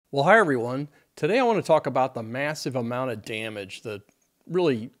Well, hi everyone. Today I want to talk about the massive amount of damage, the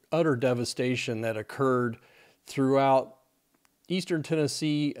really utter devastation that occurred throughout eastern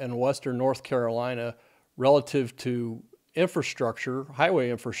Tennessee and western North Carolina relative to infrastructure, highway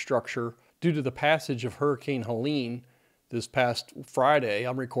infrastructure, due to the passage of Hurricane Helene this past Friday.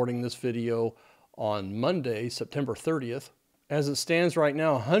 I'm recording this video on Monday, September 30th. As it stands right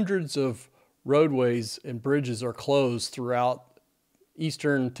now, hundreds of roadways and bridges are closed throughout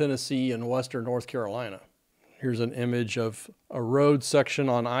eastern Tennessee and western North Carolina. Here's an image of a road section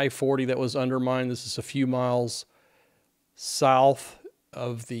on I-40 that was undermined. This is a few miles south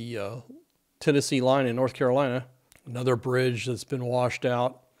of the Tennessee line in North Carolina. Another bridge that's been washed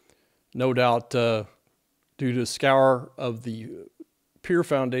out, no doubt due to scour of the pier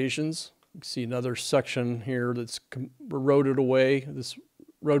foundations. You can see another section here that's eroded away, this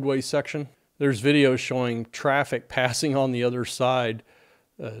roadway section. There's videos showing traffic passing on the other side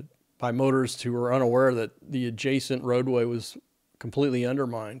by motorists who were unaware that the adjacent roadway was completely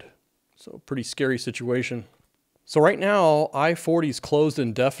undermined. So pretty scary situation. So right now, I-40 is closed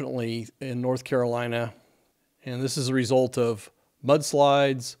indefinitely in North Carolina, and this is a result of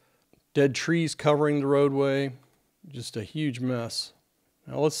mudslides, dead trees covering the roadway, just a huge mess.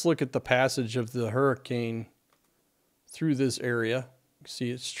 Now let's look at the passage of the hurricane through this area. You can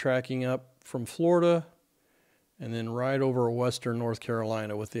see it's tracking up from Florida and then right over western North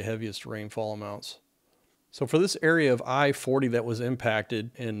Carolina with the heaviest rainfall amounts. So for this area of I-40 that was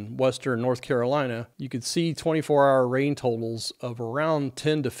impacted in western North Carolina, you could see 24-hour rain totals of around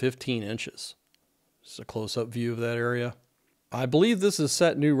 10 to 15 inches. Just a close-up view of that area. I believe this has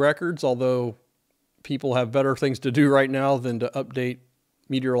set new records, although people have better things to do right now than to update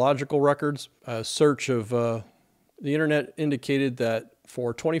meteorological records. A search of the internet indicated that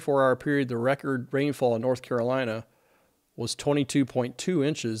for a 24-hour period, the record rainfall in North Carolina was 22.2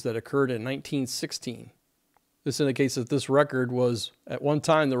 inches that occurred in 1916. This indicates that this record was, at one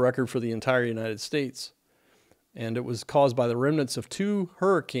time, the record for the entire United States. And it was caused by the remnants of two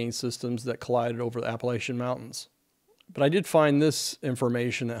hurricane systems that collided over the Appalachian Mountains. But I did find this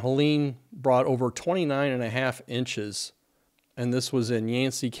information that Helene brought over 29.5 inches, and this was in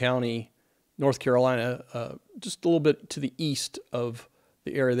Yancey County, North Carolina, just a little bit to the east of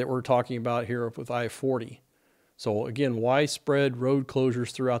the area that we're talking about here with I-40. So again, widespread road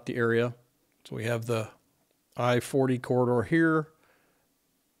closures throughout the area. So we have the I-40 corridor here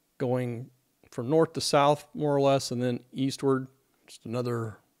going from north to south, more or less, and then eastward. Just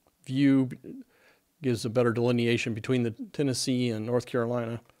another view, gives a better delineation between the Tennessee and North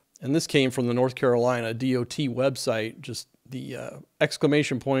Carolina. And this came from the North Carolina DOT website. Just the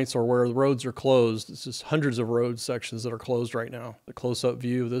exclamation points are where the roads are closed. It's just hundreds of road sections that are closed right now. The close-up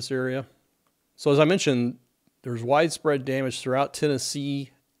view of this area. So as I mentioned, there's widespread damage throughout Tennessee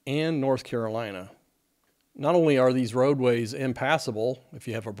and North Carolina. Not only are these roadways impassable, if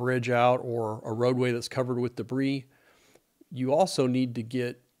you have a bridge out or a roadway that's covered with debris, you also need to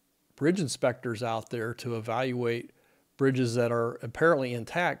get bridge inspectors out there to evaluate bridges that are apparently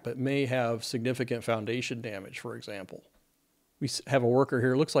intact but may have significant foundation damage, for example. We have a worker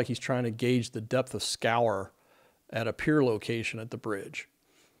here, looks like he's trying to gauge the depth of scour at a pier location at the bridge.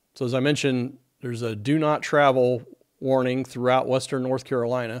 So as I mentioned, there's a do not travel warning throughout western North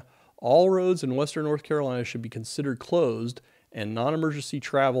Carolina. All roads in western North Carolina should be considered closed, and non-emergency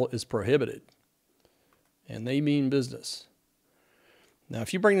travel is prohibited. And they mean business. Now,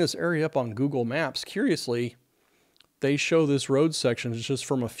 if you bring this area up on Google Maps, curiously, they show this road section just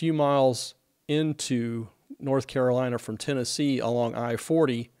from a few miles into North Carolina from Tennessee along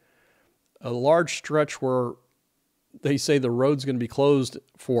I-40, a large stretch where they say the road's going to be closed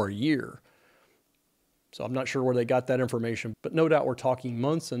for a year. So I'm not sure where they got that information, but no doubt we're talking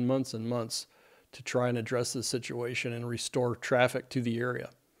months and months and months to try and address this situation and restore traffic to the area.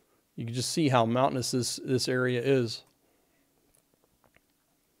 You can just see how mountainous this area is.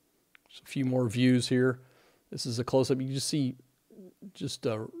 Just a few more views here. This is a close-up. You can just see just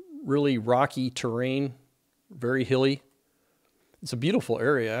a really rocky terrain, very hilly. It's a beautiful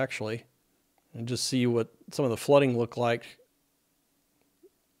area, actually. And just see what some of the flooding looked like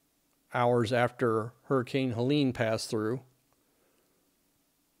hours after Hurricane Helene passed through.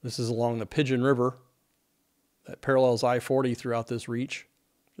 This is along the Pigeon River that parallels I-40 throughout this reach.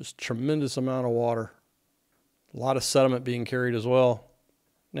 Just tremendous amount of water. A lot of sediment being carried as well.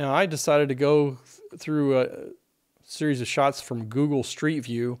 Now I decided to go through a series of shots from Google Street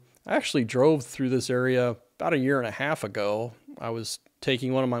View. I actually drove through this area about a year and a half ago. I was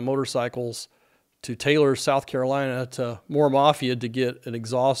taking one of my motorcycles to Taylor, South Carolina to More Mafia to get an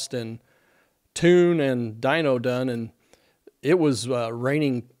exhaust and tune and dyno done, and it was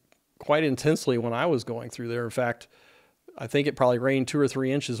raining quite intensely when I was going through there. In fact, I think it probably rained 2 or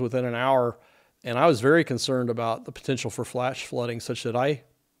 3 inches within an hour, and I was very concerned about the potential for flash flooding, such that I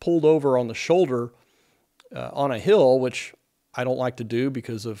pulled over on the shoulder on a hill, which I don't like to do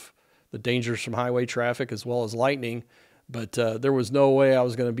because of the dangers from highway traffic as well as lightning. But there was no way I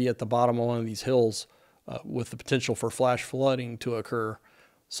was going to be at the bottom of one of these hills with the potential for flash flooding to occur.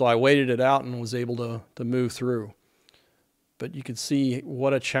 So I waited it out and was able to move through. But you can see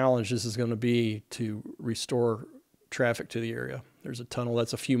what a challenge this is going to be to restore traffic to the area. There's a tunnel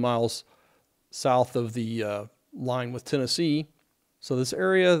that's a few miles south of the line with Tennessee. So this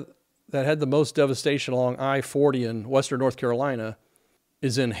area that had the most devastation along I-40 in western North Carolina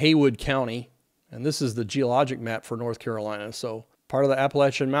is in Haywood County. And this is the geologic map for North Carolina. So part of the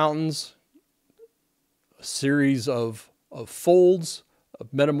Appalachian Mountains, a series of folds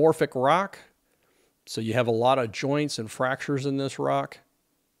of metamorphic rock. So you have a lot of joints and fractures in this rock.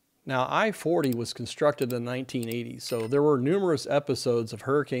 Now, I-40 was constructed in the 1980s, so there were numerous episodes of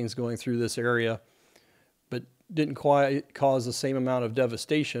hurricanes going through this area, but didn't quite cause the same amount of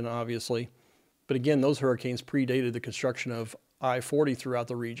devastation, obviously. But again, those hurricanes predated the construction of I-40 throughout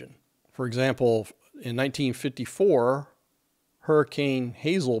the region. For example, in 1954, Hurricane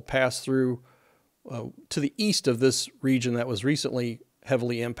Hazel passed through to the east of this region that was recently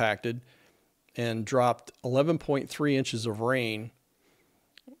heavily impacted and dropped 11.3 inches of rain.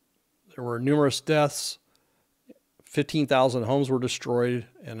 There were numerous deaths, 15,000 homes were destroyed,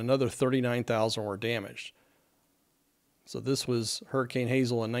 and another 39,000 were damaged. So this was Hurricane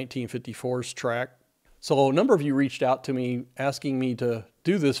Hazel in 1954's track. So a number of you reached out to me asking me to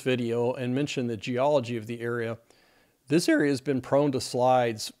do this video and mention the geology of the area. This area has been prone to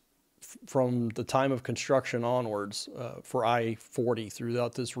slides from the time of construction onwards for I-40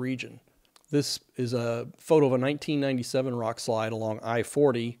 throughout this region. This is a photo of a 1997 rock slide along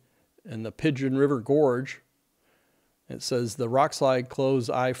I-40 in the Pigeon River Gorge. It says the rock slide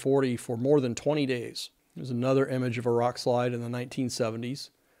closed I-40 for more than 20 days. There's another image of a rock slide in the 1970s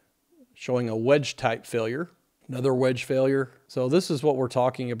showing a wedge type failure, another wedge failure. So this is what we're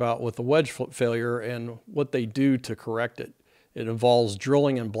talking about with the wedge failure and what they do to correct it. It involves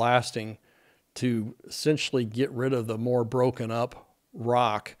drilling and blasting to essentially get rid of the more broken up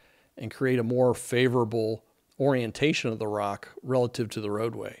rock and create a more favorable orientation of the rock relative to the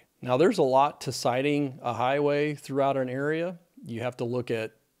roadway. Now, there's a lot to siting a highway throughout an area. You have to look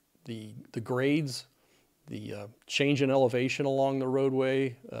at the grades, the change in elevation along the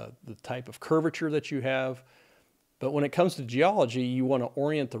roadway, the type of curvature that you have. But when it comes to geology, you want to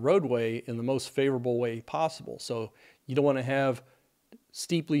orient the roadway in the most favorable way possible. So you don't want to have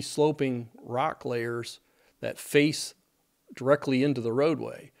steeply sloping rock layers that face directly into the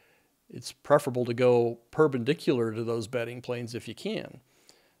roadway. It's preferable to go perpendicular to those bedding planes if you can.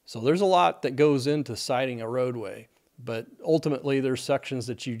 So there's a lot that goes into siting a roadway, but ultimately there's sections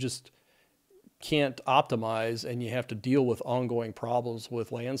that you just can't optimize and you have to deal with ongoing problems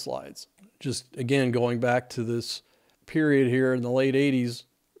with landslides. Just again, going back to this period here in the late 80s,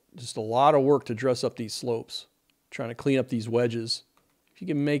 just a lot of work to dress up these slopes, trying to clean up these wedges. If you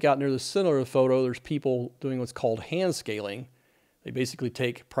can make out near the center of the photo, there's people doing what's called hand scaling. They basically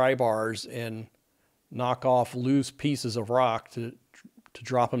take pry bars and knock off loose pieces of rock to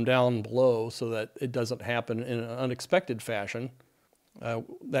drop them down below so that it doesn't happen in an unexpected fashion.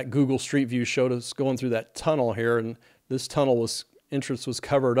 That Google Street View showed us going through that tunnel here, and this tunnel entrance was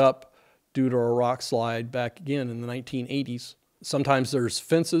covered up due to a rock slide back again in the 1980s. Sometimes there's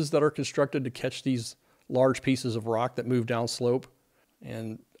fences that are constructed to catch these large pieces of rock that move down slope,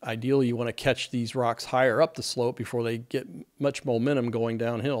 and ideally you want to catch these rocks higher up the slope before they get much momentum going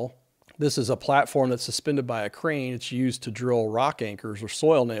downhill. This is a platform that's suspended by a crane. It's used to drill rock anchors or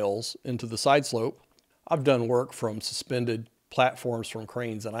soil nails into the side slope. I've done work from suspended platforms from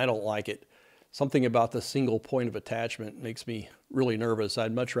cranes and I don't like it. Something about the single point of attachment makes me really nervous.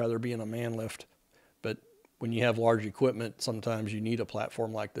 I'd much rather be in a man lift. But when you have large equipment, sometimes you need a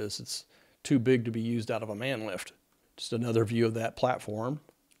platform like this. It's too big to be used out of a man lift. Just another view of that platform.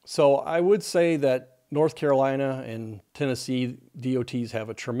 So I would say that North Carolina and Tennessee DOTs have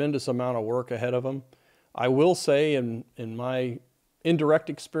a tremendous amount of work ahead of them. I will say in my indirect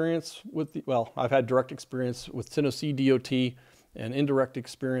experience with, I've had direct experience with Tennessee DOT and indirect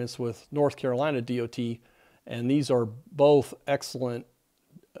experience with North Carolina DOT, and these are both excellent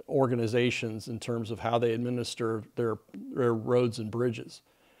organizations in terms of how they administer their roads and bridges.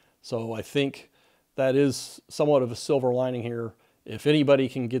 So I think that is somewhat of a silver lining here. If anybody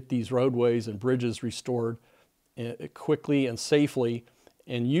can get these roadways and bridges restored quickly and safely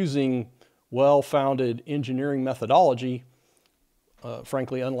and using well-founded engineering methodology,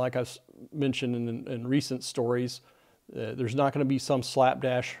 Frankly, unlike I've mentioned in recent stories, there's not going to be some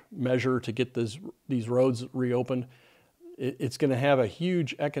slapdash measure to get these roads reopened. It's going to have a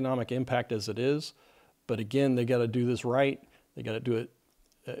huge economic impact as it is. But again, they got to do this right. They got to do it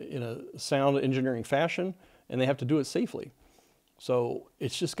in a sound engineering fashion, and they have to do it safely. So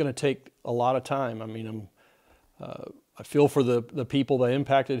it's just going to take a lot of time. I mean, I feel for the people that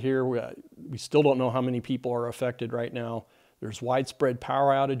impacted here. We still don't know how many people are affected right now. There's widespread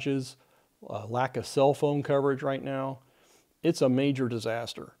power outages, lack of cell phone coverage right now. It's a major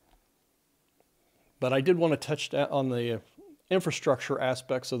disaster. But I did want to touch on the infrastructure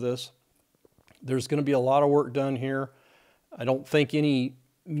aspects of this. There's going to be a lot of work done here. I don't think any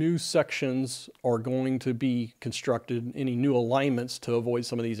new sections are going to be constructed, any new alignments to avoid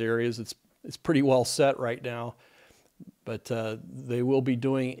some of these areas. It's pretty well set right now, but they will be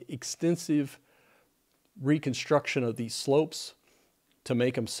doing extensive reconstruction of these slopes to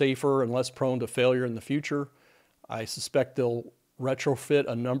make them safer and less prone to failure in the future. I suspect they'll retrofit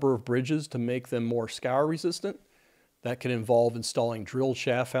a number of bridges to make them more scour resistant. That can involve installing drilled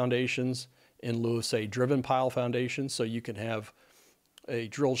shaft foundations in lieu of, say, driven pile foundations, so you can have a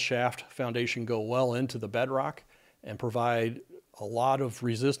drilled shaft foundation go well into the bedrock and provide a lot of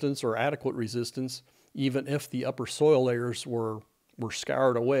resistance or adequate resistance, even if the upper soil layers were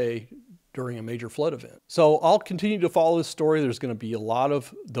scoured away during a major flood event. So I'll continue to follow this story. There's going to be a lot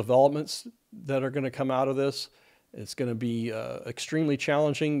of developments that are going to come out of this. It's going to be extremely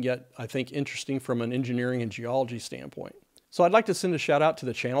challenging, yet I think interesting from an engineering and geology standpoint. So I'd like to send a shout out to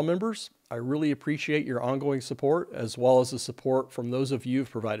the channel members. I really appreciate your ongoing support, as well as the support from those of you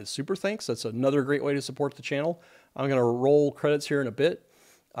who've provided super thanks. That's another great way to support the channel. I'm going to roll credits here in a bit.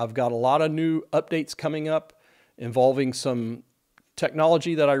 I've got a lot of new updates coming up involving some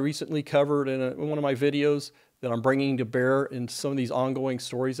technology that I recently covered in one of my videos that I'm bringing to bear in some of these ongoing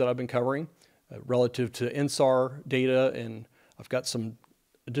stories that I've been covering relative to INSAR data, and I've got some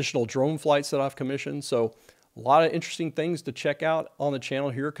additional drone flights that I've commissioned. So a lot of interesting things to check out on the channel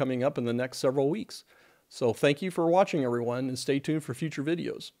here coming up in the next several weeks. So thank you for watching, everyone, and stay tuned for future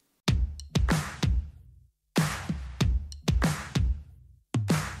videos.